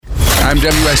I'm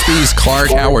WSB's Clark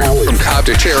Howard. From Cobb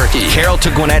to Cherokee, Carroll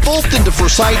to Gwinnett, Fulton to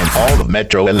Forsyth, and all the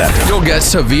Metro 11. you'll get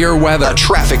severe weather, A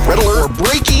traffic red alert, or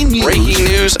breaking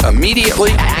news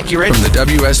immediately accurate from the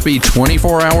WSB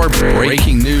 24-hour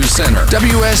Breaking News Center.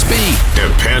 WSB.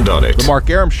 Depend on it. The Mark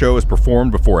Arum Show is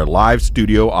performed before a live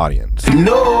studio audience.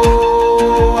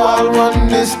 No, I want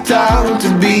this town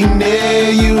to be near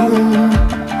you.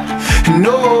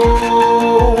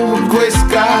 No gray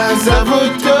skies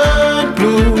ever turn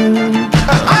blue.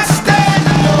 I stand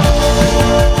alone.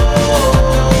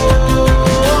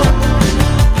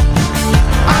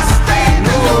 I stand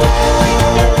alone.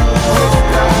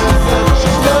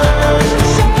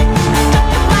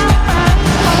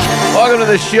 Welcome to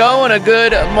the show and a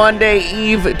good Monday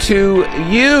Eve to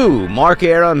you. Mark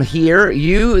Arum here,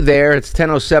 you there. It's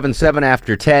 10:07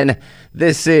 after 10.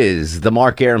 This is the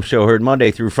Mark Arum Show, heard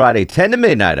Monday through Friday, 10 to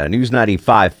midnight on News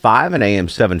 95.5 and AM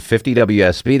 750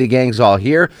 WSB. The gang's all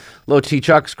here. Low T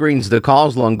Chuck screens the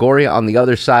calls. Longoria on the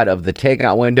other side of the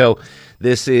takeout window.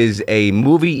 This is a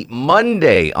movie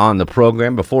Monday on the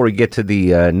program. Before we get to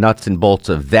the nuts and bolts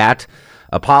of that,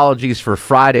 apologies for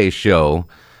Friday's show.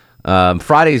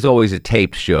 Friday's always a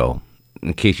taped show,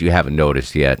 in case you haven't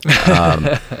noticed yet.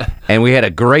 And we had a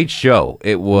great show.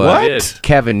 It was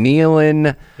Kevin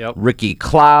Nealon, Ricky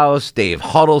Klaus, Dave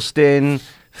Huddleston,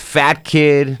 Fat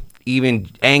Kid, even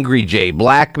Angry Jay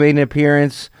Black made an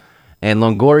appearance. And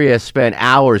Longoria spent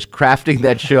hours crafting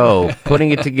that show, putting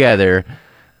it together,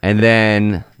 and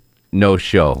then no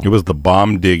show. It was the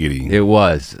bomb diggity. It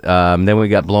was. Then we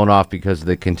got blown off because of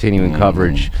the continuing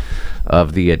coverage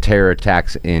of the terror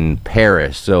attacks in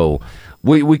Paris. So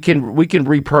we can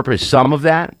repurpose some of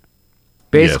that.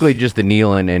 Basically, just the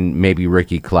Nealon and maybe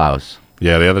Ricky Klaus.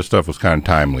 Yeah, the other stuff was kind of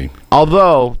timely.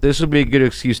 Although this would be a good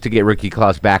excuse to get Ricky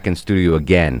Klaus back in studio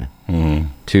again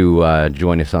to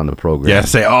join us on the program. Yeah,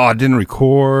 say, I didn't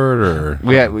record, or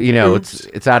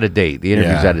it's out of date. The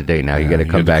interview's out of date now. You got to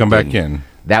come back in.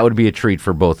 That would be a treat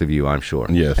for both of you, I'm sure.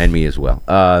 Yes, and me as well.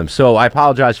 So I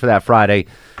apologize for that Friday.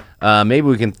 Maybe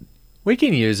we can. We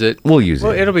can use it. We'll use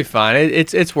it. It'll be fine.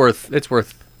 It's worth.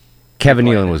 Kevin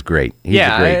Nealon was great. He's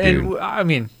a great dude. And, I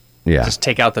mean, yeah. Just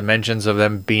take out the mentions of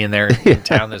them being there in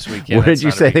town this weekend. What did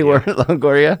you say they were,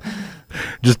 Longoria?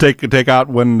 Just take out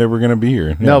when they were going to be here.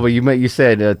 Yeah. No, but you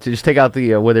said to just take out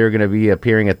the where they were going to be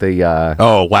appearing at the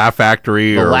Laugh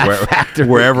Factory Factory.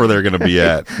 Wherever they're going to be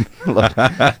at.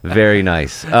 Very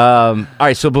nice. All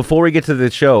right, so before we get to the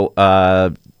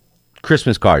show,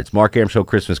 Christmas cards, Mark Arum Show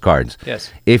Christmas cards.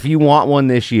 Yes. If you want one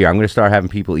this year, I'm going to start having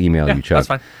people email you, Chuck.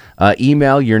 That's fine.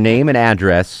 Email your name and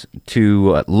address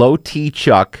to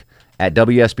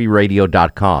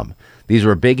lowtchuck@wsbradio.com. These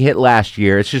were a big hit last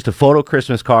year. It's just a photo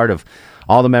Christmas card of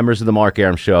all the members of the Mark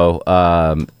Arum Show.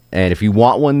 And if you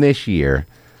want one this year,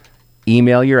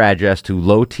 email your address to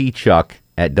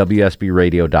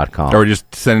lowtchuck@wsbradio.com. Are we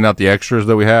just sending out the extras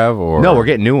that we have? Or No, we're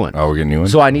getting new ones. Oh, we're getting new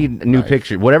ones? So I need new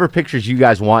pictures. Whatever pictures you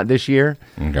guys want this year,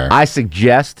 okay. I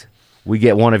suggest we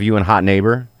get one of you and Hot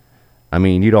Neighbor. I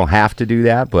mean, you don't have to do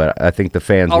that, but I think the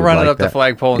fans I'll would run like it up that. the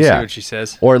flagpole and see what she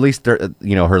says. Or at least, her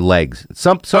legs.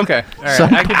 Okay, all right,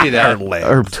 I can do that.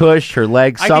 Her tush, her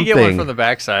legs, something. I can get one from the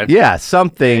backside. Yeah,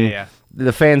 something. Yeah.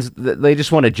 The fans, they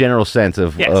just want a general sense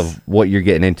of what you're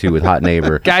getting into with Hot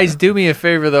Neighbor. Guys, do me a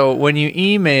favor, though. When you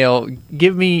email,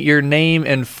 give me your name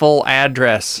and full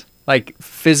address, like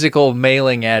physical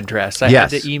mailing address. I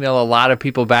had to email a lot of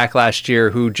people back last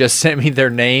year who just sent me their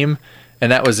name, and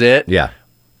that was it. Yeah.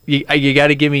 You got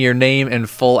to give me your name and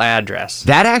full address.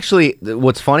 That actually,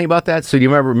 what's funny about that, so do you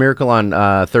remember Miracle on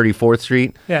 34th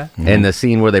Street? Yeah. And the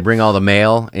scene where they bring all the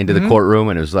mail into the courtroom,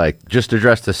 and it was like, just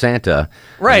addressed to Santa.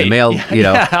 Right. And the mail,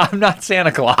 Yeah, I'm not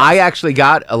Santa Claus. I actually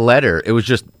got a letter. It was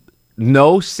just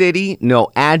no city,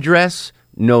 no address,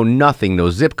 no nothing, no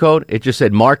zip code. It just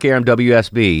said Mark Arum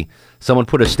WSB. Someone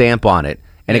put a stamp on it,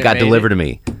 and it got delivered to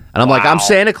me. And I'm like, I'm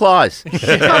Santa Claus. I'm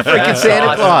freaking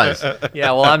Santa Claus.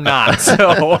 Yeah, well, I'm not.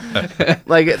 So,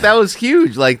 like, that was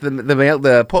huge. Like,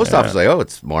 the post office was like,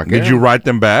 it's Mark Arum. Did you write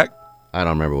them back? I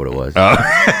don't remember what it was. Well,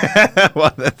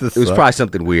 that it was probably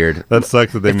something weird. That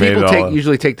sucks that they made it all. People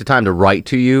usually take the time to write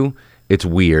to you. It's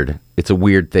weird. It's a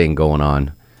weird thing going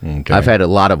on. Okay. I've had a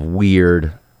lot of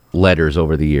weird letters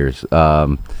over the years.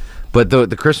 But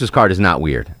the Christmas card is not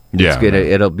weird. Yeah.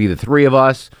 It'll be the three of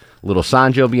us. Little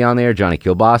Sanjo will be on there. Johnny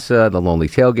Kilbasa, the Lonely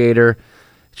Tailgater.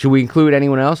 Should we include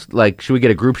anyone else? Like, should we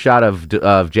get a group shot of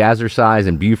Jazzercise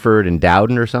and Buford and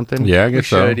Dowden or something? Yeah, I guess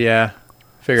so. We should, yeah.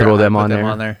 Throw them on there.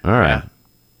 All right. Yeah.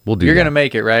 We'll do You're that. going to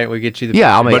make it, right? We get you the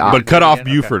I'll make But cut off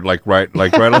Buford, like right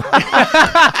on.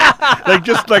 like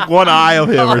just like one eye of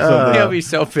him or something. He'll be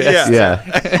so pissed.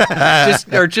 Yeah.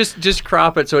 just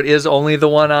crop it so it is only the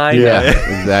one eye. Yeah,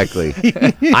 exactly.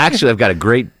 I've got a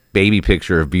great baby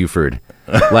picture of Buford.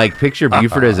 Like, picture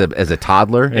Buford as a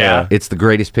toddler. Yeah. It's the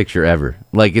greatest picture ever.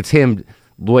 Like, it's him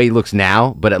the way he looks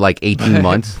now, but at like 18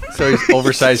 months. So he's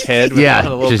oversized head with Yeah,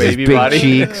 a little just baby his big body.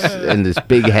 cheeks and this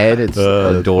big head. It's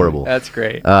adorable. That's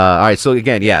great. All right, so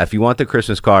again, if you want the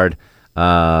Christmas card,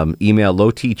 email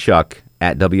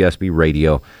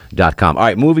lowtchuck@wsbradio.com. All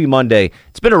right, Movie Monday.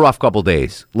 It's been a rough couple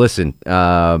days. Listen,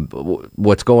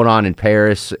 what's going on in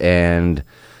Paris, and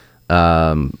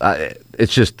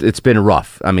it's been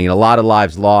rough. I mean, a lot of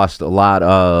lives lost, a lot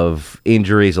of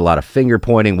injuries, a lot of finger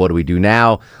pointing. What do we do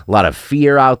now? A lot of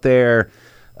fear out there.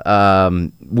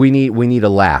 We need a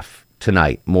laugh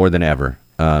tonight more than ever.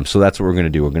 So that's what we're going to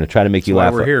do. We're going to try to make you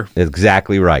laugh. We're here.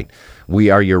 Exactly right. We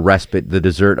are your respite, the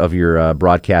dessert of your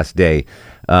broadcast day.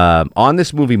 On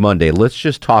this Movie Monday, let's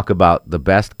just talk about the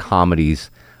best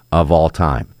comedies of all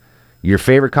time. Your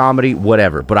favorite comedy,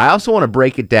 whatever. But I also want to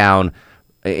break it down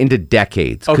into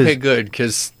decades. Okay, good,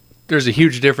 because there's a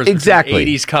huge difference Exactly.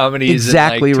 between 80s comedies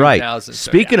Exactly and like right. 2000s.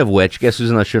 Speaking of which, guess who's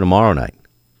on the show tomorrow night?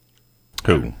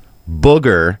 Who?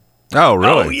 Booger Oh,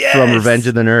 really? Oh, yes. from Revenge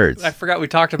of the Nerds. I forgot we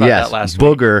talked about Yes, that last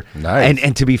week. Booger. Nice.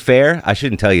 And to be fair, I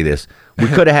shouldn't tell you this. We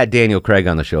could have had Daniel Craig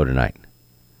on the show tonight.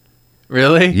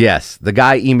 Really? Yes. The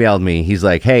guy emailed me. He's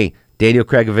like, hey, Daniel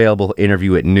Craig available,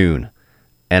 interview at noon.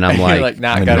 And I'm You're like, like,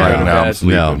 not And gonna right go now I'm bad.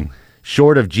 sleeping. no.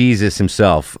 Short of Jesus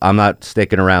himself, I'm not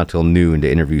sticking around till noon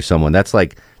to interview someone. That's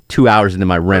like 2 hours into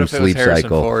my What REM if it was sleep Harrison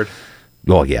cycle. Ford?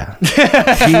 Oh yeah,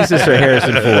 Jesus or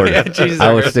Harrison Ford. Yeah, Jesus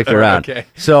I or would Harrison stick Ford, around. okay.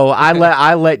 So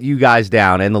I let you guys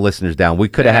down and the listeners down. We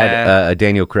could have had a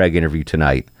Daniel Craig interview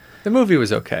tonight, The movie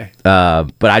was okay.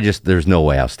 but there's no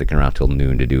way I was sticking around till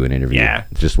noon to do an interview. Yeah.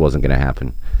 It just wasn't going to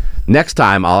happen. Next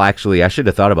time I should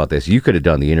have thought about this. You could have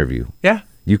done the interview. Yeah.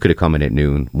 You could have come in at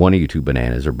noon, one of you two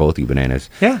bananas or both of you bananas,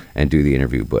 Yeah. and do the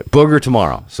interview. But Booger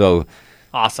tomorrow. So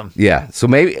Awesome. yeah, so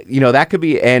maybe that could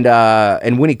be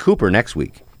and Winnie Cooper next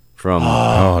week from.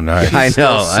 Oh, nice. I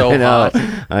know, so I know,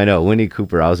 hot. I know. Winnie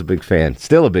Cooper, I was a big fan,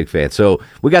 still a big fan. So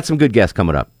we got some good guests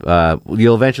coming up.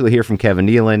 You'll eventually hear from Kevin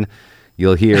Nealon.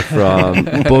 You'll hear from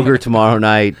Booger tomorrow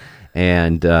night,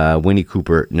 and Winnie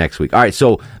Cooper next week. All right,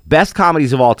 so best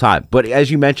comedies of all time. But as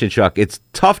you mentioned, Chuck, it's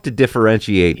tough to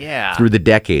differentiate through the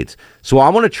decades. So I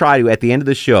want to try to, at the end of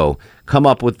the show, come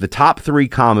up with the top 3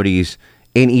 comedies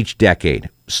in each decade.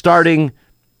 Starting,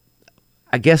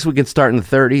 I guess we can start in the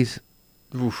 30s.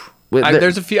 Oof. With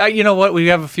There's a few. You know what? We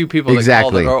have a few people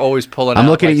Exactly. that are always pulling. I'm out,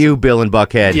 looking like, at you, Bill and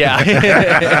Buckhead. Yeah.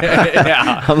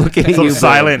 Yeah. I'm looking at Some you, Bill.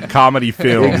 silent comedy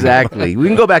film. Exactly. We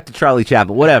can go back to Charlie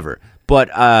Chaplin, whatever. But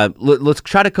let's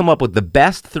try to come up with the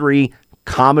best 3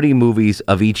 comedy movies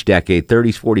of each decade: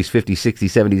 30s, 40s, 50s, 60s,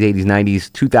 70s, 80s,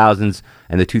 90s, 2000s,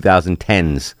 and the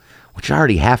 2010s, which are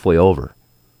already halfway over.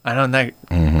 I know, isn't that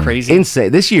crazy?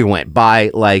 Insane. This year went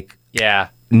by like Yeah.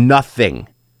 nothing.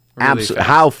 Really fast.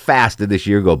 How fast did this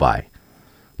year go by?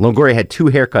 Longoria had 2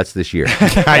 haircuts this year.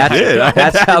 I did.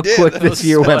 That's how quick this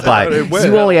year went by. It went.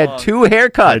 You only had 2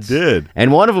 haircuts. I did.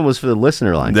 And one of them was for the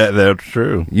listener lunch. That's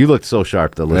true. You looked so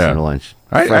sharp, the listener lunch.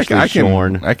 I Freshly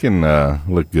shorn. can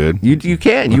look good. You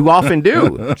can. You often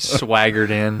do. Swaggered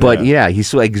in. But yeah,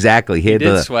 exactly. He had did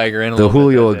the swagger in a the little bit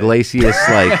Julio that day. Iglesias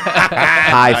like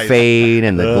high fade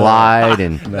and the glide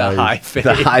and the high fade.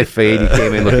 the high fade. He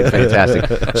came in looking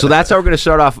fantastic. So that's how we're going to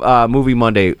start off Movie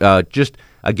Monday.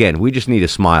 Again, we just need a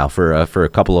smile for a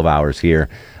couple of hours here.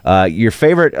 Your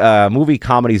favorite movie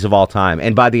comedies of all time,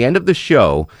 and by the end of the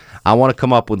show, I want to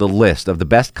come up with a list of the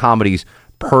best comedies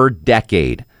per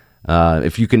decade.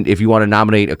 If you want to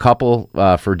nominate a couple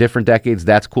for different decades,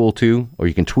 that's cool too. Or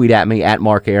you can tweet at me at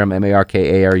Mark Arum,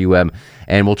 MarkArum,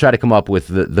 and we'll try to come up with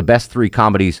the best 3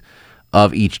 comedies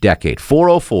of each decade.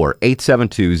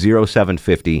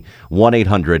 404-872-0750,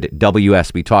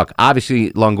 1-800-WSB Talk.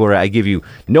 Obviously, Longoria, I give you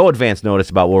no advance notice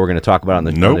about what we're going to talk about on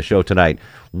the show tonight.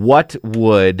 What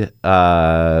would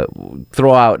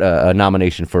throw out a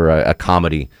nomination for a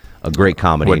comedy, a great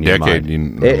comedy What in your decade?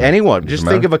 mind? Anyone. Just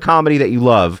think of a comedy that you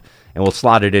love, and we'll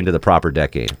slot it into the proper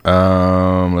decade.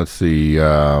 Let's see.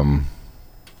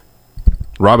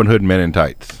 Robin Hood Men in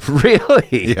Tights.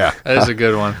 Really? Yeah. That is a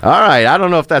good one. All right. I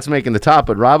don't know if that's making the top,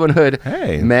 but Robin Hood,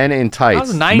 Men in That Tights.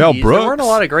 was the 90s. Mel There Brooks. weren't a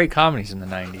lot of great comedies in the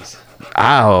 90s.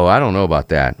 Oh, I don't know about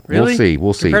that. Really?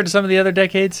 We'll see. Compared to some of the other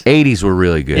decades? 80s were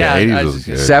really good. Yeah, 80s I was just-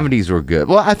 good. 70s were good.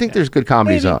 Well, I think there's good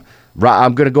comedies Maybe.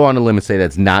 I'm going to go on a limb and say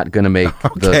that's not going to make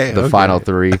the final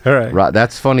three. All right.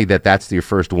 That's funny that's your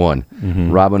first one.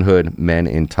 Mm-hmm. Robin Hood, Men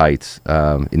in Tights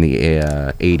in the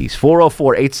 80s.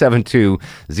 404-872-0750,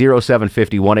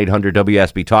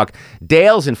 1-800-WSB Talk.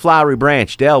 Dale's in Flowery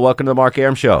Branch. Dale, welcome to the Mark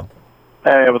Arum Show.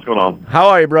 Hey, what's going on? How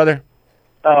are you, brother?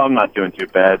 Oh, I'm not doing too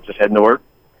bad. Just heading to work.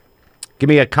 Give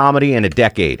me a comedy and a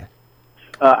decade.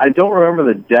 I don't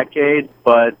remember the decade,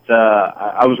 but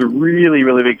I was a really,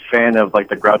 really big fan of like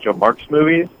the Groucho Marx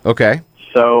movies. Okay.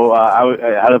 So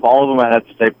out of all of them, I'd have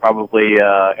to say probably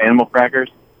Animal Crackers.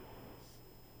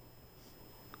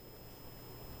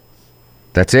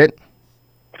 That's it?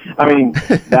 I mean,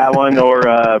 that one or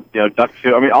Duck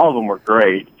Soup. I mean, all of them were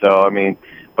great. So I mean,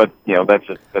 but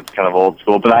that's kind of old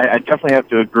school. But I definitely have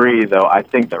to agree, though. I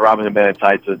think that Robin Hood Men in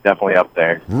Tights is definitely up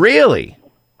there. Really?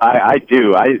 I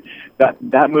do.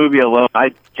 That movie alone, I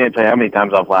can't tell you how many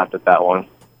times I've laughed at that one.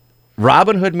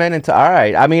 Robin Hood Men in Tights. All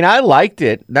right. I mean, I liked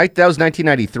it. That was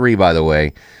 1993, by the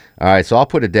way. All right, so I'll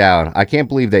put it down. I can't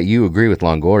believe that you agree with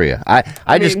Longoria. I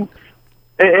mean,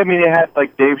 it had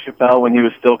like Dave Chappelle when he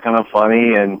was still kind of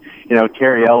funny, and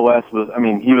Terry Elwes was. I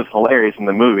mean, he was hilarious in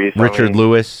the movies. So, Richard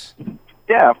Lewis.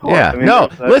 Yeah, of course. Yeah.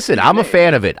 Listen, I'm a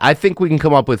fan of it. I think we can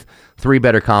come up with 3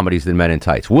 better comedies than Men in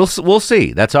Tights. We'll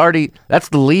see. That's the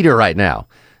leader right now.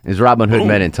 Is Robin Hood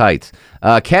Men in Tights.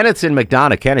 Kenneth's in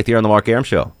McDonough. Kenneth, you're on the Mark Arum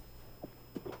Show.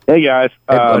 Hey, guys.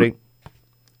 Hey, buddy.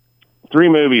 3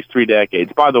 movies, 3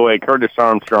 decades. By the way, Curtis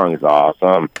Armstrong is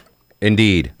awesome.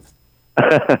 Indeed.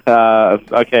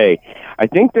 Okay. I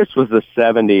think this was the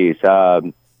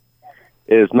 70s.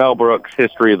 Is Mel Brooks'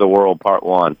 History of the World, Part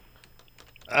 1.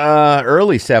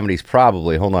 Early 70s,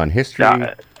 probably. Hold on. History.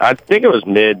 I think it was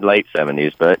late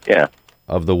 70s, but yeah.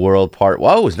 Of the World, Part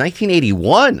 1. Oh, it was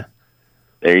 1981.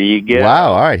 There you go.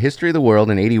 Wow. All right. History of the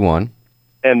World in 81.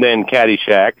 And then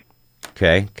Caddyshack.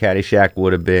 Okay. Caddyshack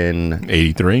would have been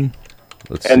 83.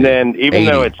 Let's see. And then, even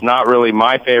 80. though it's not really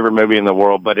my favorite movie in the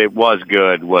world, but it was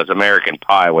good, was American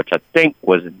Pie, which I think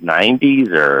was 90s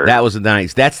or... That was the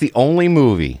 90s. That's the only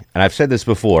movie, and I've said this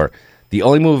before, the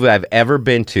only movie I've ever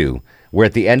been to where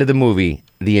at the end of the movie,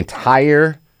 the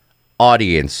entire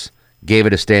audience gave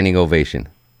it a standing ovation.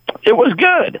 It was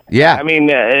good. Yeah. I mean,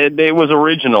 it was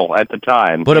original at the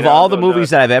time. But of all the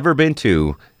movies that I've ever been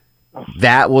to,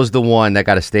 that was the one that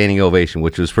got a standing ovation,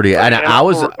 which was pretty. And I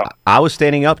was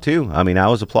standing up too. I mean, I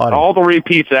was applauding. All the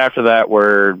repeats after that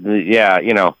were,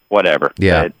 whatever.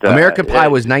 Yeah, American Pie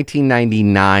was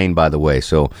 1999, by the way.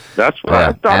 So that's what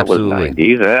I thought absolutely.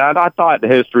 It was 90s. I thought the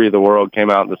History of the World came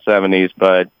out in the 70s,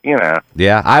 but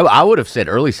Yeah, I would have said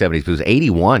early 70s. But it was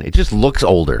 81. It just looks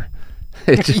older.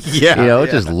 It just,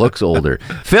 it just looks older.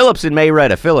 Philip's in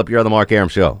Mayretta. Philip, you're on the Mark Arum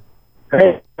Show.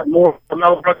 Hey, more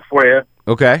Mel Brooks for you.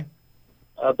 Okay.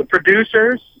 The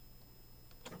Producers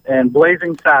and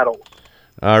Blazing Saddles.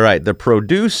 All right. The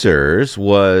Producers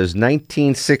was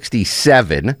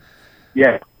 1967.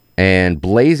 Yeah. And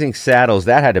Blazing Saddles,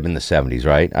 that had to have been the 70s,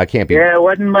 right? I can't be. Yeah, it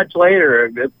wasn't much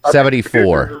later.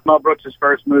 74. This is Mel Brooks'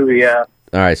 first movie, yeah.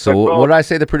 All right. So what did I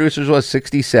say? The Producers was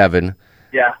 67.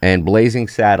 Yeah. And Blazing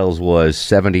Saddles was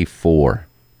 74.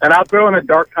 And I'll throw in a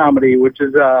dark comedy, which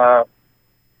is the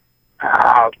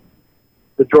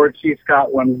George C.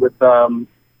 Scott one with How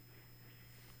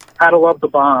to Love the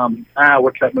Bomb.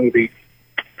 What's that movie?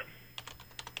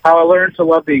 How I Learned to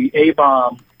Love the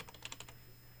A-Bomb.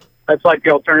 That's like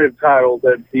the alternative title.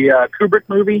 The Kubrick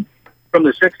movie from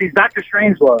the 60s, Dr.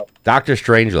 Strangelove. Dr.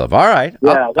 Strangelove. All right.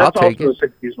 Yeah, that's I'll take also it. a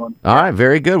 60s one. All right,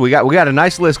 very good. We got a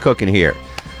nice list cooking here.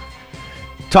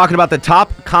 Talking about the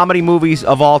top comedy movies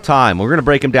of all time. We're going to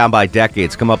break them down by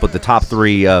decades, come up with the top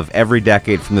 3 of every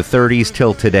decade from the 30s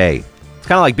till today. It's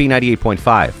kind of like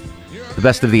B98.5, the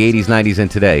best of the 80s, 90s,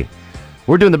 and today.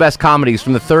 We're doing the best comedies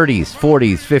from the 30s,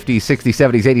 40s, 50s, 60s,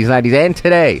 70s, 80s, 90s, and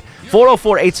today.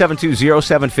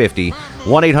 404-872-0750,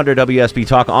 1-800-WSB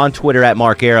Talk, on Twitter at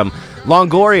Mark Arum.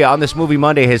 Longoria on this Movie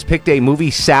Monday has picked a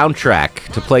movie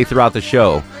soundtrack to play throughout the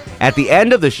show. At the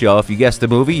end of the show, if you guess the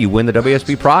movie, you win the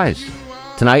WSB prize.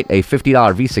 Tonight, a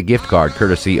 $50 Visa gift card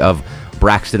courtesy of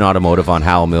Braxton Automotive on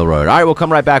Howell Mill Road. All right, we'll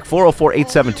come right back.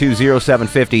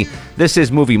 404-872-0750. This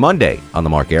is Movie Monday on The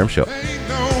Mark Arum Show. They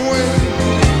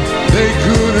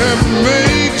could have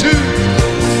made you.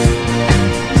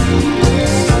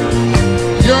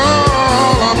 You're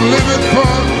all I'm living for.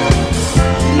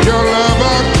 Your love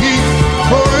I'll keep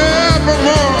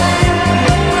forevermore.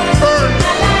 Earth,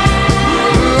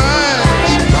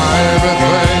 lights, my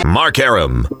everything. Mark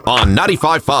Arum on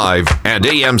 95.5 and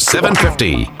AM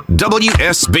 750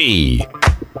 WSB.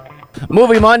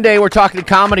 Movie Monday, we're talking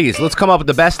comedies. Let's come up with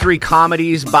the best 3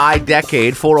 comedies by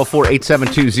decade.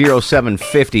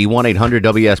 404-872-0750,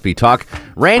 1-800-WSB Talk.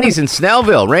 Randy's in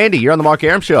Snellville. Randy, you're on the Mark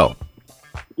Arum Show.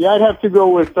 Yeah, I'd have to go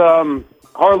with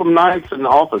Harlem Nights and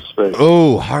Office Space.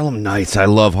 Oh, Harlem Nights. I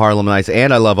love Harlem Nights,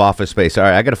 and I love Office Space. All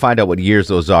right, I got to find out what years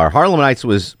those are. Harlem Nights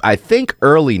was, I think,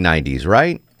 early 90s,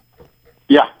 right?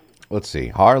 Yeah. Let's see.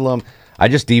 Harlem. I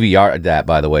just DVR'd that,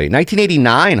 by the way.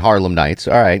 1989 Harlem Nights.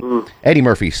 All right. Eddie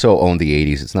Murphy so owned the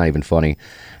 80s. It's not even funny.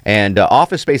 And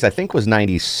Office Space, I think, was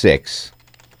 96.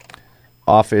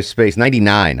 Office Space,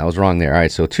 99. I was wrong there. All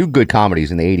right, so 2 good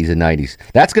comedies in the 80s and 90s.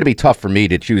 That's going to be tough for me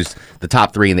to choose the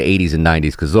top 3 in the 80s and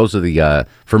 90s because those are the,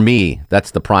 for me,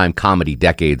 that's the prime comedy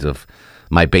decades of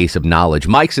my base of knowledge.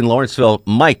 Mike's in Lawrenceville.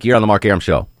 Mike, you're on the Mark Arum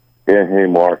Show. Yeah, hey,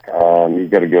 Mark. You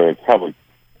got to go. It's probably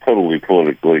totally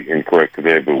politically incorrect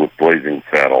today, but with Blazing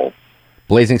Saddles.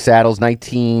 Blazing Saddles,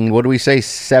 what do we say,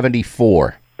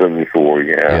 74? 74,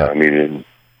 yeah. I mean, it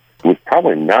was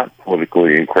probably not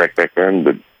politically incorrect back then,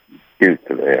 but is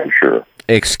today, I'm sure.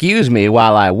 Excuse me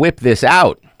while I whip this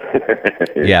out.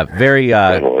 Yeah, very,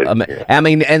 I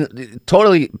mean, and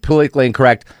totally politically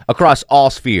incorrect across all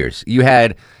spheres. You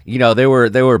had, there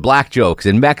were black jokes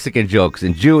and Mexican jokes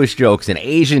and Jewish jokes and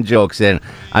Asian jokes. And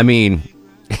I mean,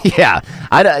 yeah,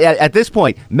 at this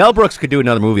point, Mel Brooks could do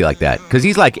another movie like that because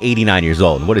he's like 89 years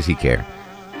old. What does he care?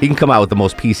 He can come out with the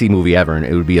most PC movie ever, and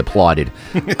it would be applauded.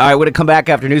 All right, we're going to come back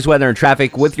after news, weather, and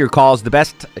traffic with your calls. The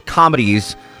best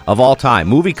comedies of all time.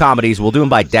 Movie comedies, we'll do them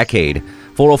by decade.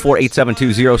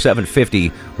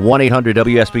 404-872-0750,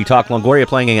 1-800-WSB Talk. Longoria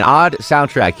playing an odd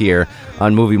soundtrack here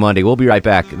on Movie Monday. We'll be right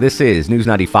back. This is News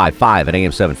 95.5 at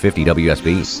AM 750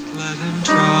 WSB.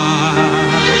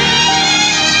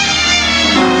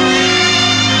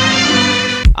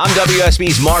 I'm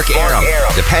WSB's Mark Arum.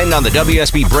 Depend on the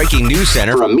WSB Breaking News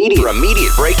Center for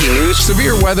immediate breaking news,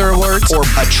 severe weather alerts, or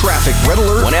a traffic red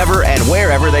alert. Whenever and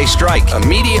wherever they strike.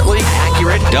 Immediately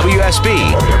accurate. WSB.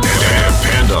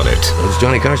 Depend on it. It's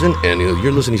Johnny Carson, and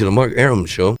you're listening to the Mark Arum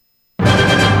Show.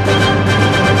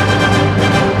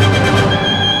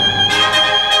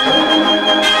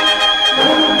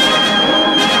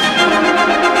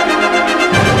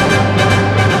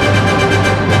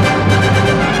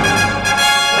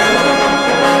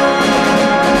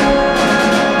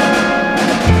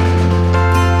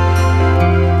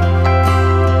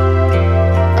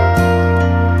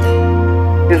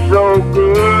 It's so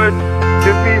good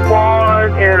to be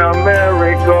born in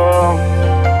America,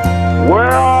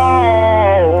 where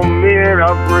all men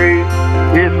are free.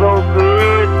 It's so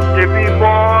good to be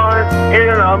born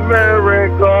in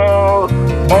America,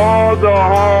 all the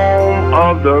home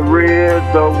of the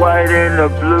red, the white, and the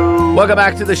blue. Welcome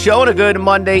back to the show and a good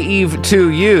Monday Eve to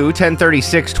you.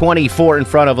 10:36, 24 in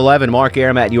front of 11. Mark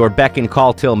Arum at your beck and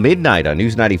call till midnight on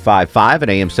News 95.5 at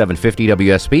AM 750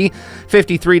 WSB.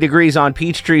 53 degrees on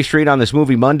Peachtree Street on this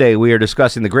Movie Monday. We are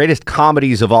discussing the greatest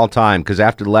comedies of all time because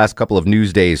after the last couple of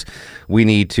news days, we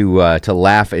need to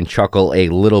laugh and chuckle a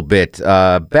little bit.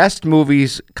 Best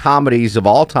movies, comedies of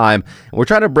all time. And we're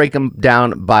trying to break them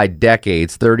down by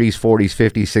decades, 30s, 40s,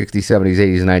 50s, 60s, 70s,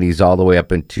 80s, 90s, all the way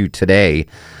up into today.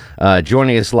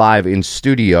 Joining us live in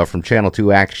studio from Channel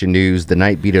 2 Action News, the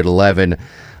night beat at 11,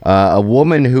 a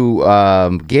woman who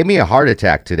gave me a heart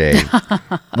attack today.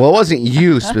 Well, it wasn't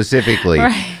you specifically.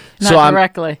 Right. Not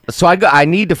directly. I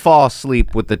need to fall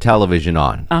asleep with the television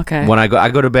on. Okay. When I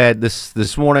go to bed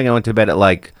this morning, I went to bed at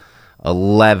like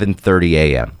 11:30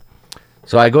 a.m.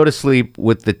 So I go to sleep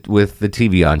with the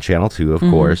TV on Channel 2, of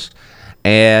course,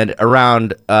 and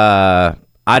around I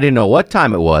didn't know what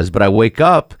time it was, but I wake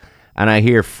up and I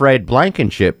hear Fred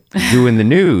Blankenship doing the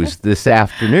news this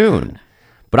afternoon.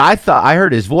 But I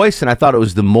heard his voice and I thought it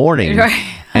was the morning.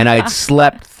 Right. And I'd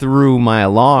slept through my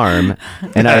alarm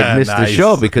and I had missed the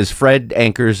show because Fred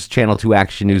anchors Channel 2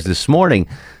 Action News this morning.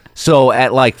 So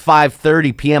at like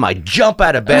 5:30 p.m., I jump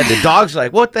out of bed. The dog's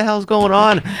like, what the hell's going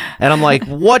on? And I'm like,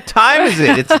 what time is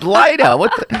it? It's light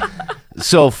out.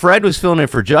 So Fred was filling in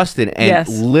for Justin, and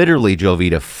literally,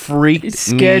 Jovita,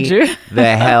 scared me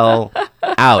the hell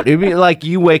out. It'd be like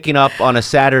you waking up on a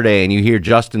Saturday and you hear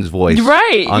Justin's voice on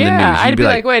the news. I'd be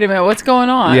like, wait a minute, what's going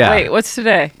on? Yeah. Wait, what's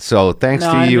today? So thanks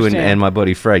to you and my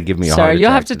buddy Fred giving me a heart attack. Sorry,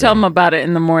 you'll have to tell him about it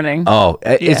in the morning. Oh,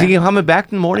 is he coming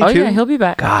back in the morning too? Oh, yeah, he'll be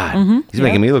back. God, he's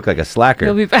making me look like a slacker.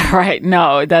 He'll be back. Right,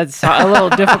 no, that's a little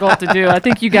difficult to do. I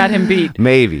think you got him beat.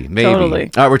 Maybe.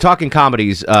 Totally. All right, we're talking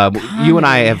comedies. You and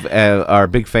I are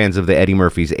big fans of the Eddie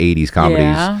Murphy's 80s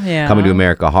comedies. Yeah. Coming to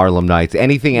America, Harlem Nights.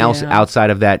 Anything else outside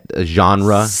of that genre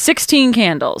genre? 16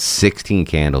 Candles. 16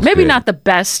 Candles. Maybe good. not the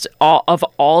best of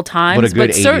all times, but a good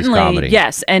 80s certainly comedy.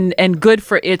 yes, and good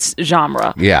for its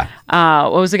genre. Yeah.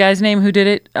 What was the guy's name who did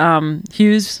it?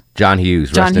 Hughes. John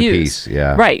Hughes. Rest in peace.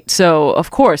 Yeah. Right. So of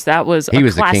course that was he a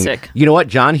was classic. The king. You know what?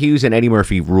 John Hughes and Eddie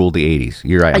Murphy ruled the 80s.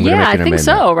 You're right. I'm gonna I mention think him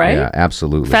so. Right. Yeah,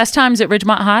 absolutely. Fast Times at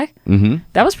Ridgemont High. Mm-hmm.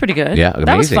 That was pretty good. Yeah, amazing.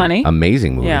 That was funny.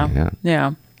 Amazing movie.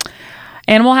 Yeah.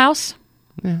 Animal House.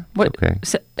 Yeah. What? Okay.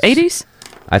 80s.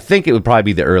 I think it would probably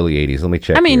be the early 80s. Let me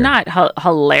check. I mean, here. not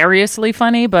hilariously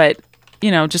funny, but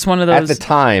just one of those. At the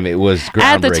time, it was groundbreaking.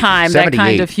 At the time, that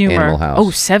kind of humor. Animal House. Oh,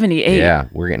 78. Yeah,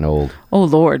 we're getting old. Oh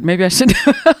Lord, maybe I should.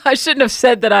 I shouldn't have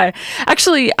said that.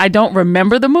 I don't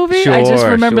remember the movie. I just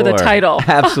remember the title.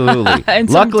 Absolutely.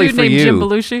 And Luckily some dude for named you, Jim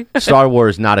Belushi. Star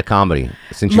Wars not a comedy.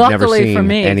 Since you've never Luckily seen for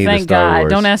me, any of the thank Star God. Wars.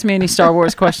 Don't ask me any Star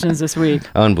Wars questions this week.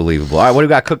 Unbelievable. All right, what do we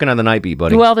got cooking on the night beat,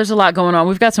 buddy? Well, there's a lot going on.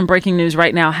 We've got some breaking news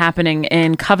right now happening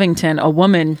in Covington. A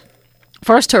woman.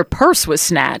 First, her purse was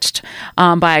snatched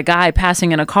by a guy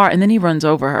passing in a car, and then he runs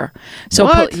over her. So,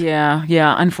 what?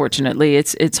 Yeah. Unfortunately,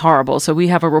 it's horrible. So we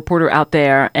have a reporter out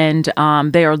there, and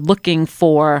they are looking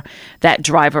for that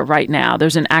driver right now.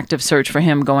 There's an active search for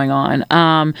him going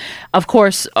on. Of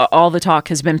course, all the talk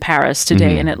has been Paris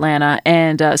today in Atlanta,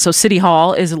 and so City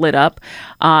Hall is lit up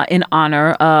in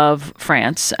honor of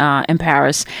France and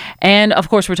Paris. And of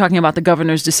course, we're talking about the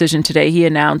governor's decision today. He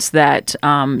announced that,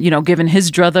 given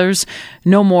his druthers,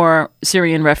 no more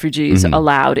Syrian refugees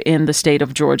allowed in the state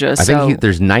of Georgia. I think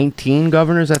there's 19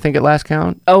 governors, I think, at last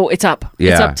count. Oh, it's up.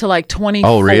 Yeah. It's up to like 24,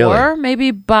 oh, really?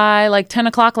 Maybe by like 10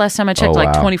 o'clock. Last time I checked,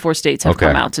 like 24 states have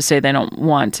come out to say they don't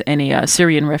want any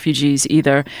Syrian refugees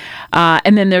either.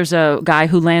 And then there's a guy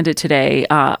who landed today,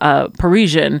 a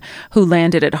Parisian, who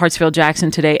landed at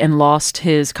Hartsfield-Jackson today and lost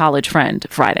his college friend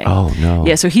Friday. Oh, no.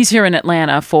 Yeah, so he's here in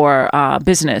Atlanta for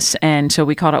business, and so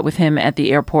we caught up with him at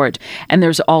the airport. And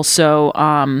there's also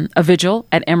a vigil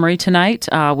at Emory tonight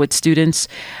with students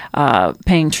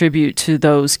paying tribute to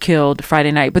those killed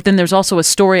Friday night. But then there's also a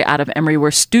story out of Emory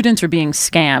where students are being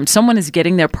scammed. Someone is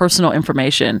getting their personal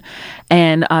information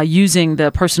and using the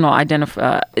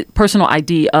personal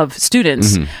ID of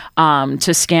students to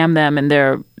scam them, and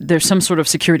there's some sort of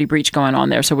security breach going on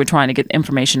there. So we're trying to get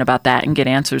information about that and get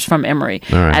answers from Emory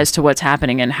as to what's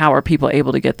happening and how are people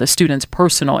able to get the students'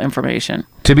 personal information.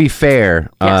 To be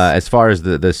fair, as far as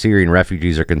the Syrian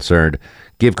refugees are concerned,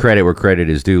 give credit where credit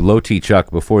is due. Low T Chuck,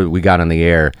 before we got on the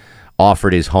air,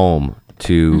 offered his home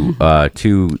to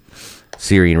two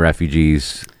Syrian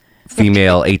refugees,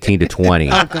 female 18 to 20.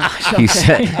 Oh gosh!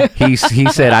 Okay. He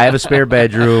said, I have a spare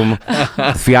bedroom.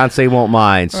 Fiance won't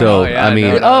mind. So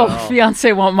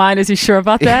fiance won't mind. Is he sure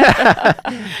about that?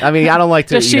 I mean, I don't like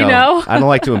to. Does she know? I don't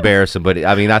like to embarrass him, but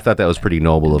I mean, I thought that was pretty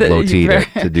noble of Low T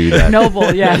to do that.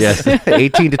 Noble, yes. Yes,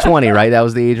 18 to 20, right? That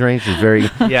was the age range. It's very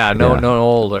no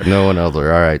older. No one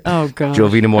older. All right. Oh god.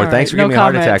 Jovita Moore, thanks for giving me a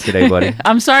heart attack today, buddy.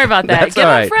 I'm sorry about that. That's Get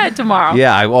all on right. Fred tomorrow.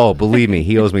 Yeah. Believe me,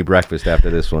 he owes me breakfast after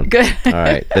this one. Good. All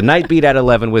right. The night beat at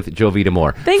 11 with Jovita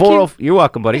Moore. Thank you. You're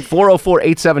welcome, buddy.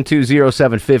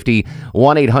 404-872-0750,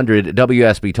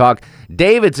 1-800-WSB Talk.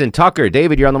 David's in Tucker.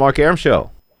 David, you're on the Mark Arum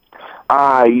Show.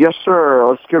 Yes, sir.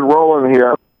 Let's get rolling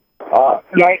here.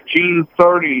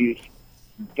 1930s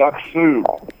duck soup.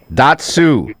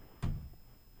 Datsu.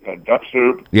 Duck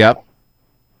soup. Yep.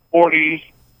 40s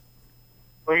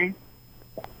cream.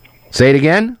 Say it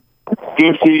again.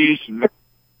 50s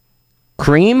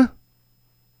cream.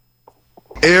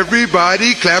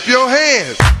 Everybody clap your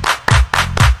hands.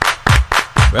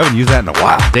 We haven't used that in a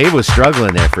while. Dave was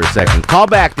struggling there for a second. Call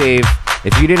back, Dave.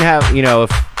 If you didn't have,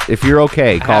 if you're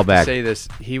okay, call I have back. To say this.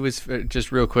 He was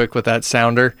just real quick with that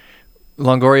sounder.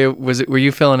 Longoria, were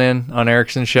you filling in on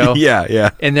Erickson's show? Yeah.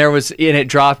 And it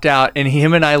dropped out, and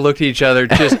him and I looked at each other,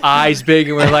 just eyes big,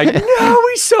 and we're like, no,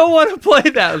 we so want to play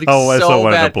that. Like, I so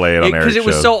wanted to play it on Eric's show. Because it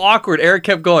was so awkward. Eric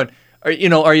kept going, are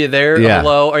you there? Yeah.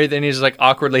 Hello? And he's like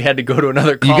awkwardly had to go to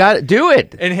another call. You got to do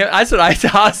it. And I was like,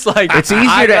 it's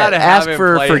easier to ask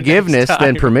for forgiveness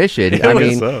than permission.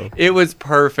 It was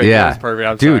perfect. Yeah. It was perfect.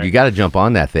 I'm Dude, sorry. you got to jump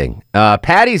on that thing.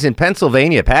 Patty's in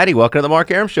Pennsylvania. Patty, welcome to the Mark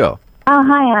Arum Show. Oh,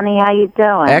 hi, honey. How you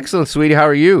doing? Excellent, sweetie. How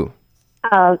are you?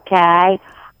 Okay.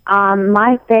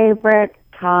 My favorite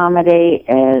comedy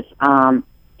is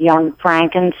Young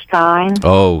Frankenstein.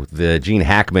 Oh, the Gene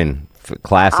Hackman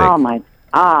classic.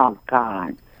 Oh,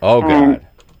 God. Oh, God.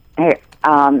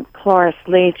 And, Cloris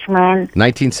Leachman.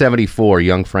 1974,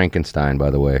 Young Frankenstein, by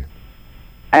the way.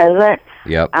 Is it?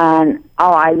 Yep. And,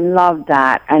 I love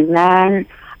that. And then,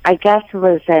 I guess it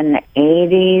was in the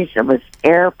 80s. It was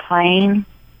Airplane.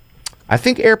 I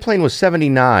think Airplane was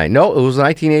 79. No, it was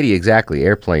 1980, exactly,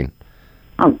 Airplane.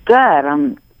 Oh, good.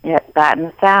 I'm Yeah, batting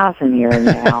 1,000 years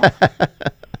now.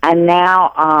 And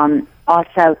now,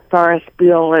 also Ferris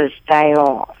Bueller's Day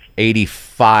Off.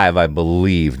 85, I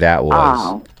believe that was.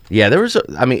 Oh. Yeah, there was.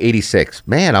 86.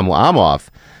 Man, I'm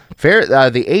off.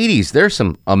 The 80s. There's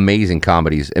some amazing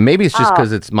comedies, and maybe it's just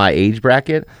because it's my age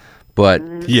bracket. But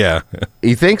yeah,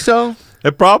 you think so?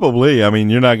 It probably. I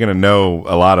mean, you're not going to know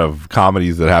a lot of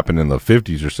comedies that happened in the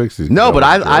 50s or 60s. No, but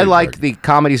I like the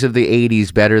comedies of the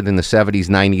 80s better than the 70s,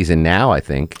 90s, and now, I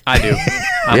think. I do.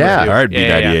 Yeah. All right,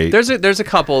 B98. There's a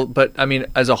couple, but I mean,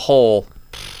 as a whole,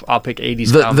 I'll pick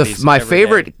 80s comedies. My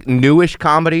favorite newish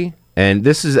comedy, and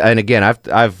again,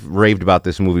 I've raved about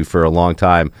this movie for a long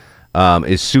time,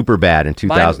 is Superbad in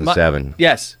 2007.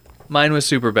 Yes, mine was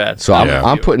Superbad. So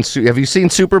I'm putting. Have you seen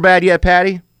Superbad yet,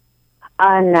 Patty?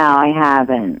 No, I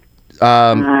haven't.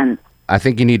 I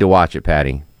think you need to watch it,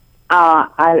 Patty.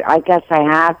 I guess I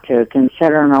have to,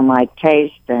 considering all my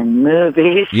taste in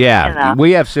movies. Yeah,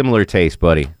 we have similar taste,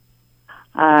 buddy.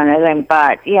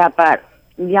 But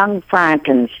Young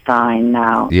Frankenstein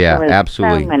now. Yeah, there was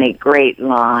absolutely. So many great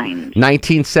lines.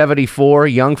 1974,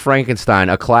 Young Frankenstein,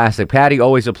 a classic. Patty,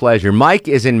 always a pleasure. Mike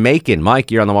is in Macon. Mike,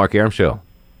 you're on the Mark Arum Show.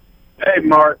 Hey,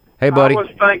 Mark. Hey, buddy.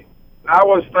 I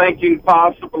was thinking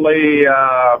possibly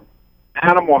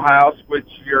Animal House, which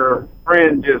your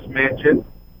friend just mentioned.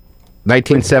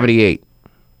 1978.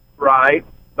 Right.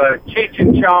 The Cheech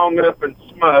and Chong Up in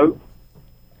Smoke.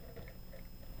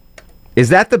 Is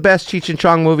that the best Cheech and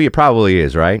Chong movie? It probably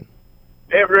is, right?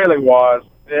 It really was.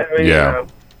 Yeah.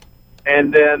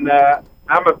 And then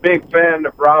I'm a big fan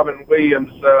of Robin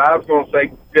Williams, so I was going to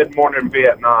say Good Morning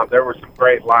Vietnam. There were some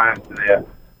great lines in it.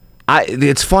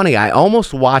 It's funny. I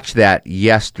almost watched that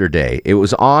yesterday. It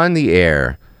was on the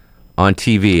air on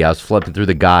TV. I was flipping through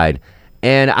the guide,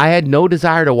 and I had no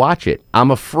desire to watch it.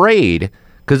 I'm afraid,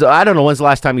 because I don't know, when's the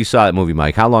last time you saw that movie,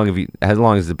 Mike? How long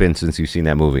has it been since you've seen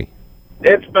that movie?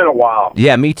 It's been a while.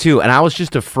 Yeah, me too. And I was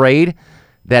just afraid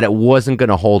that it wasn't going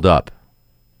to hold up.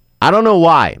 I don't know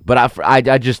why, but I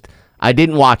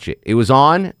didn't watch it. It was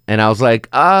on, and I was like,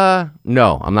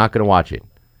 no, I'm not going to watch it.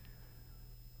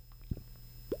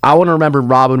 I want to remember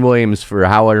Robin Williams for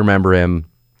how I remember him,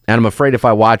 and I'm afraid if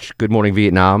I watch Good Morning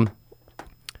Vietnam,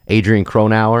 Adrian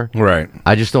Cronauer, right?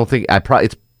 I just don't think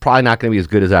it's probably not going to be as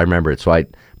good as I remember it. So I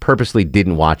purposely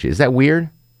didn't watch it. Is that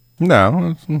weird?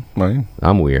 No,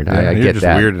 I'm weird. Yeah, I you're get just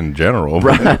that. weird in general.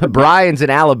 Brian's in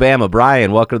Alabama.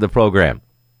 Brian, welcome to the program.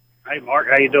 Hey, Mark,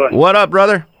 how you doing? What up,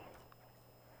 brother?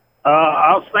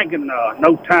 I was thinking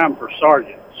No Time for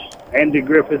Sergeants. Andy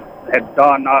Griffith had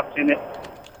Don Knotts in it.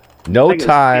 No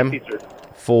Time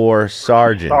for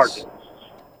Sergeants.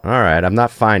 All right, I'm not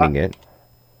finding it.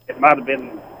 It might have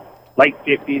been late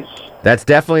 50s. That's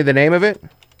definitely the name of it?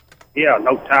 Yeah,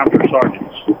 No Time for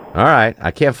Sergeants. All right, I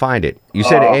can't find it. You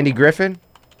said Andy Griffin?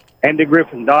 Andy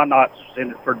Griffin, Don Knotts was in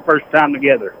it for the first time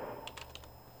together.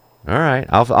 All right,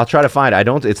 I'll try to find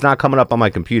it. It's not coming up on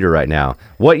my computer right now.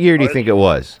 What year do you think it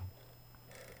was?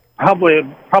 Probably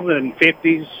in the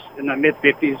 50s, in the mid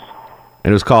 50s.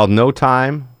 And it was called No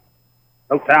Time.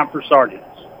 No Time for Sergeants.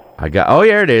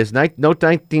 Here it is.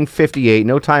 1958.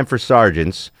 No Time for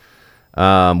Sergeants.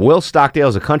 Will Stockdale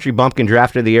is a country bumpkin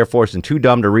drafted in the Air Force and too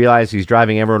dumb to realize he's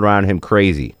driving everyone around him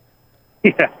crazy.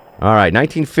 Yeah. All right,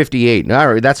 1958.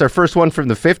 All right, that's our first one from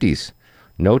the 50s.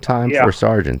 No Time for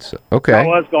Sergeants. Okay. I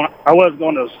was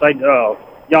going to say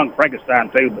Young Frankenstein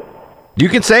too, but you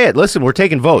can say it. Listen, we're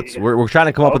taking votes. We're trying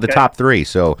to come up with the top three,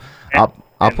 so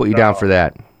I'll put you down for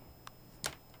that.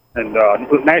 And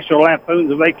National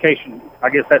Lampoon's Vacation. I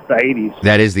guess that's the 80s.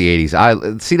 That is the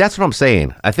 80s. See, that's what I'm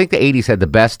saying. I think the 80s had the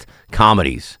best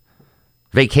comedies.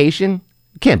 Vacation?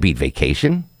 You can't beat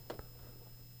Vacation.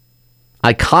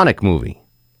 Iconic movie.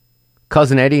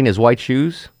 Cousin Eddie in his white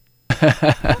shoes.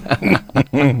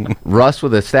 Russ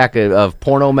with a stack of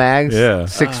porno mags. Yeah.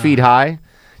 6 feet high.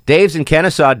 Dave's in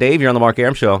Kennesaw. Dave, you're on the Mark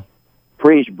Arum Show.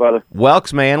 Preach, brother.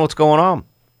 Welks, man. What's going on?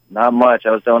 Not much.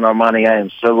 I was telling Armani I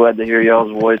am so glad to hear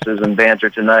y'all's voices and banter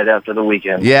tonight after the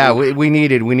weekend. Yeah, we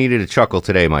needed a chuckle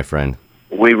today, my friend.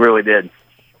 We really did.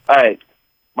 All right.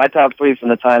 My top three from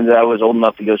the time that I was old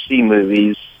enough to go see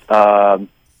movies.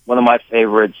 One of my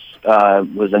favorites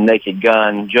was A Naked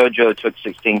Gun. JoJo Took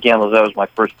 16 Candles. That was my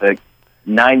first pick.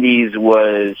 90s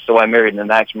was So I Married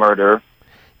an Axe Murderer.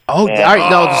 Oh, all right.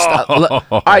 No,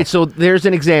 all right, so there's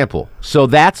an example. So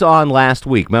that's on last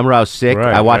week. Remember I was sick?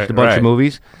 Right, I watched a bunch of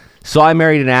movies. So I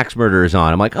Married an Axe Murderer is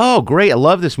on. I'm like, oh, great. I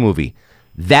love this movie.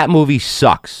 That movie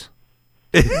sucks.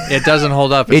 It doesn't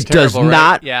hold up. It's it does terrible,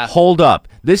 not right? hold up.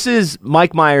 This is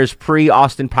Mike Myers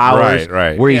pre-Austin Powers,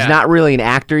 right. where he's not really an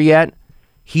actor yet.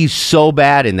 He's so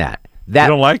bad in that. You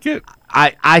don't like it?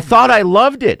 I thought I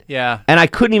loved it. Yeah. And I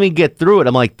couldn't even get through it.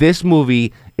 I'm like, this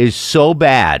movie is so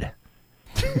bad.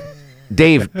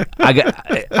 Dave,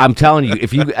 I'm telling you,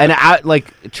 if you and I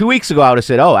like 2 weeks ago, I would have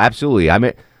said, "Oh, absolutely." I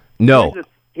mean, no.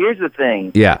 Here's the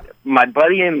thing. Yeah. My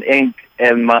buddy and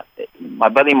my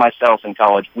buddy and myself in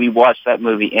college, we watched that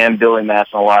movie and Billy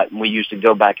Madison a lot, and we used to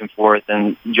go back and forth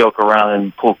and joke around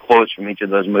and pull quotes from each of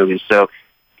those movies. So,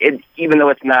 even though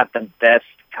it's not the best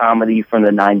comedy from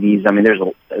the '90s, I mean, there's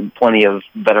plenty of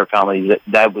better comedies.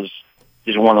 That was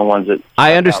just one of the ones that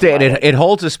I understand. It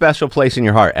holds a special place in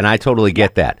your heart, and I totally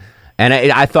get that. And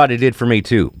I thought it did for me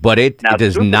too, but it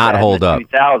does not hold up.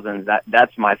 2000s,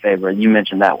 that's my favorite. You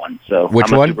mentioned that one, so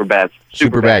which one?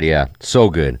 Superbad, yeah,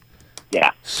 so good. Yeah,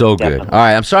 so good. Definitely. All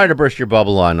right, I'm sorry to burst your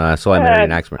bubble on So I Married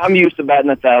an Axeman. I'm used to batting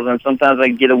 1,000. Sometimes I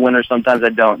get a winner, sometimes I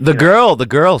don't. The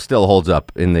girl still holds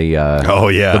up in the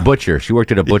the butcher. She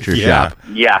worked at a butcher shop.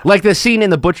 Yeah, like the scene in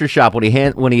the butcher shop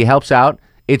when he helps out.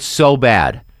 It's so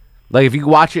bad. Like, if you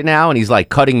watch it now and he's, like,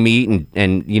 cutting meat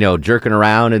and you know, jerking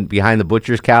around and behind the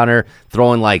butcher's counter,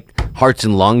 throwing, like, hearts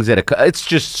and lungs at it's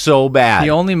just so bad. The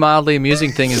only mildly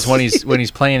amusing thing is when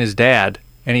he's playing his dad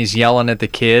and he's yelling at the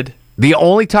kid. The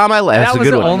only time I laughed. That was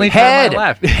the only time I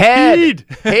laughed. Head,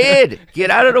 get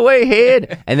out of the way,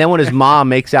 head. And then when his mom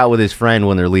makes out with his friend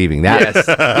when they're leaving, I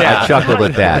chuckled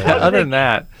at that. Other than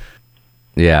that.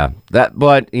 Yeah,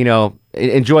 but, you know,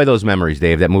 enjoy those memories,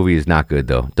 Dave. That movie is not good,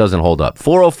 though. Doesn't hold up.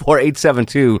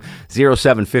 404-872-0750,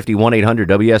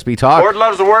 1-800-WSB Talk. Lord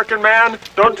loves a working man.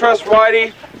 Don't trust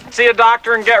Whitey. See a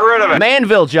doctor and get rid of it.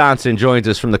 Manville Johnson joins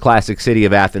us from the classic city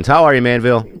of Athens. How are you,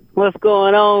 Manville? What's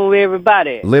going on with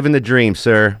everybody? Living the dream,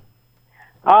 sir.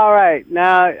 All right.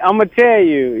 Now, I'm going to tell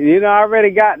you, I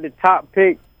already got the top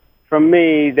pick from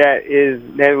me that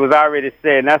was already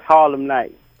said, and that's Harlem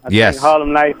Nights. I think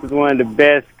Harlem Nights is one of the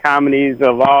best comedies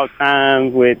of all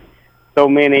time with so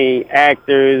many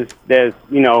actors that's,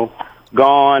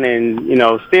 gone and,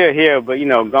 still here, but,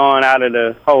 gone out of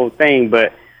the whole thing.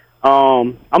 But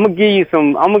I'm going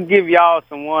to give y'all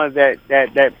some ones that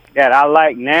I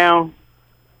like now.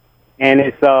 And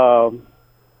it's The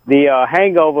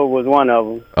Hangover was one of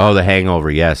them. Oh, The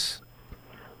Hangover, yes.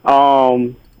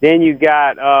 Then you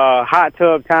got Hot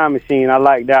Tub Time Machine. I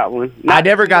like that one. I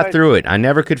never got through it. I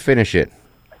never could finish it.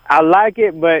 I like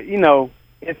it, but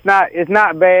it's not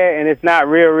bad and it's not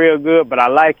real good, but I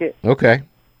like it. Okay.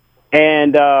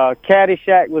 And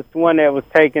Caddyshack was the one that was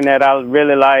taken that I was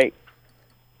really like.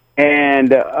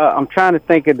 And I'm trying to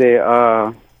think of the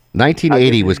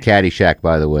 1980 was Caddyshack,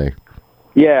 by the way.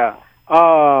 Yeah.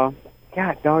 God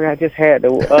dog, I just had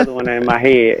the other one in my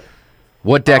head.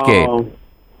 What decade?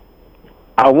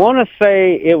 I want to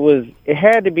say it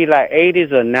had to be like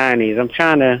 80s or 90s. I'm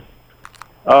trying to,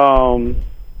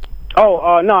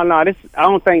 no, this, I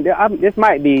don't think, this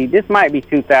might be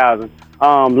 2000.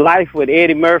 Life with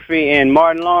Eddie Murphy and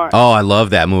Martin Lawrence. Oh, I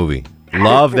love that movie.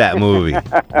 Love that movie.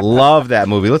 Love that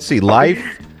movie. Let's see.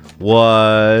 Life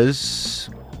was,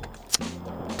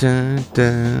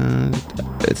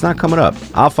 it's not coming up.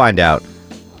 I'll find out.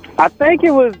 I think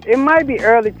it might be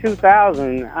early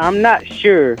 2000. I'm not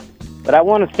sure. But I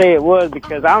want to say it was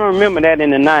because I don't remember that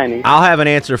in the 90s. I'll have an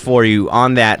answer for you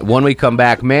on that when we come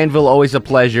back. Manville, always a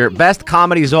pleasure. Best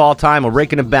comedies of all time. We're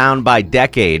breaking them down by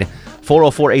decade.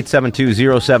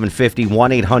 404-872-0750,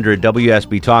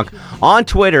 1-800-WSB Talk. On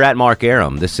Twitter at Mark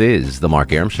Arum. This is The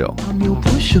Mark Arum Show.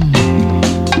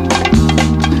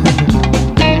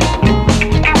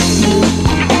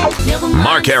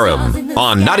 Mark Arum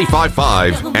on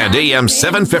 95.5 and AM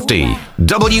 750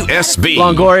 WSB.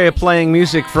 Longoria playing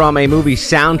music from a movie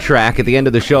soundtrack. At the end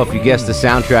of the show, if you guess the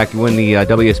soundtrack, you win the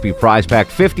WSB prize pack.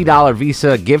 $50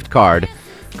 Visa gift card,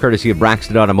 courtesy of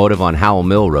Braxton Automotive on Howell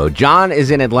Mill Road. John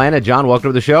is in Atlanta. John, welcome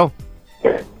to the show.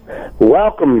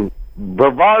 Welcome,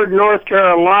 Brevard, North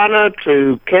Carolina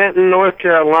to Canton, North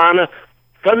Carolina.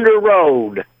 Thunder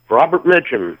Road, Robert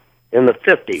Mitchum in the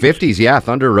 50s. 50s, yeah,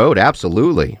 Thunder Road,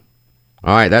 absolutely.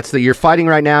 All right, you're fighting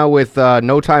right now with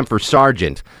No Time for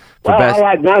Sergeant. I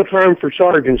like No Time for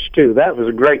Sergeants too. That was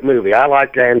a great movie. I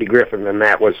liked Andy Griffin, and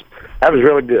that was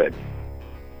really good.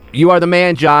 You are the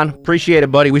man, John. Appreciate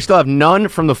it, buddy. We still have none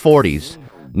from the 40s.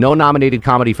 No nominated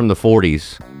comedy from the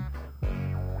 40s.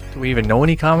 Do we even know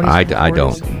any comedies? I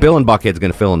don't. Bill and Buckhead's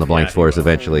going to fill in the blanks for us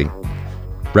eventually.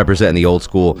 Representing the old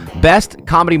school. Best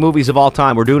comedy movies of all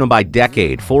time. We're doing them by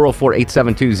decade.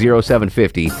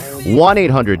 404-872-0750.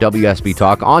 1-800-WSB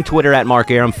Talk. On Twitter at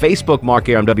Mark Arum. Facebook Mark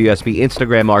Arum WSB.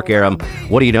 Instagram Mark Arum.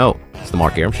 What do you know? It's the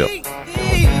Mark Arum Show.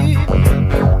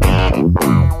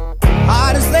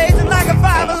 Heart is blazing like a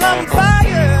 5-alarm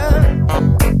fire.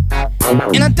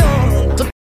 And I don't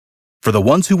For the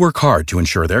ones who work hard to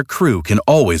ensure their crew can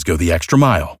always go the extra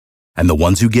mile, and the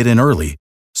ones who get in early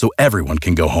so everyone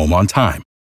can go home on time,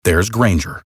 there's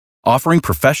Grainger, offering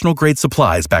professional-grade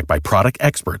supplies backed by product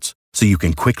experts so you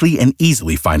can quickly and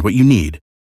easily find what you need.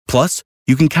 Plus,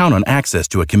 you can count on access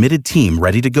to a committed team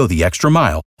ready to go the extra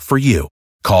mile for you.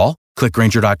 Call, click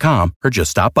Grainger.com, or just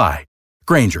stop by.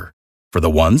 Grainger, for the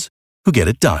ones who get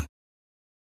it done.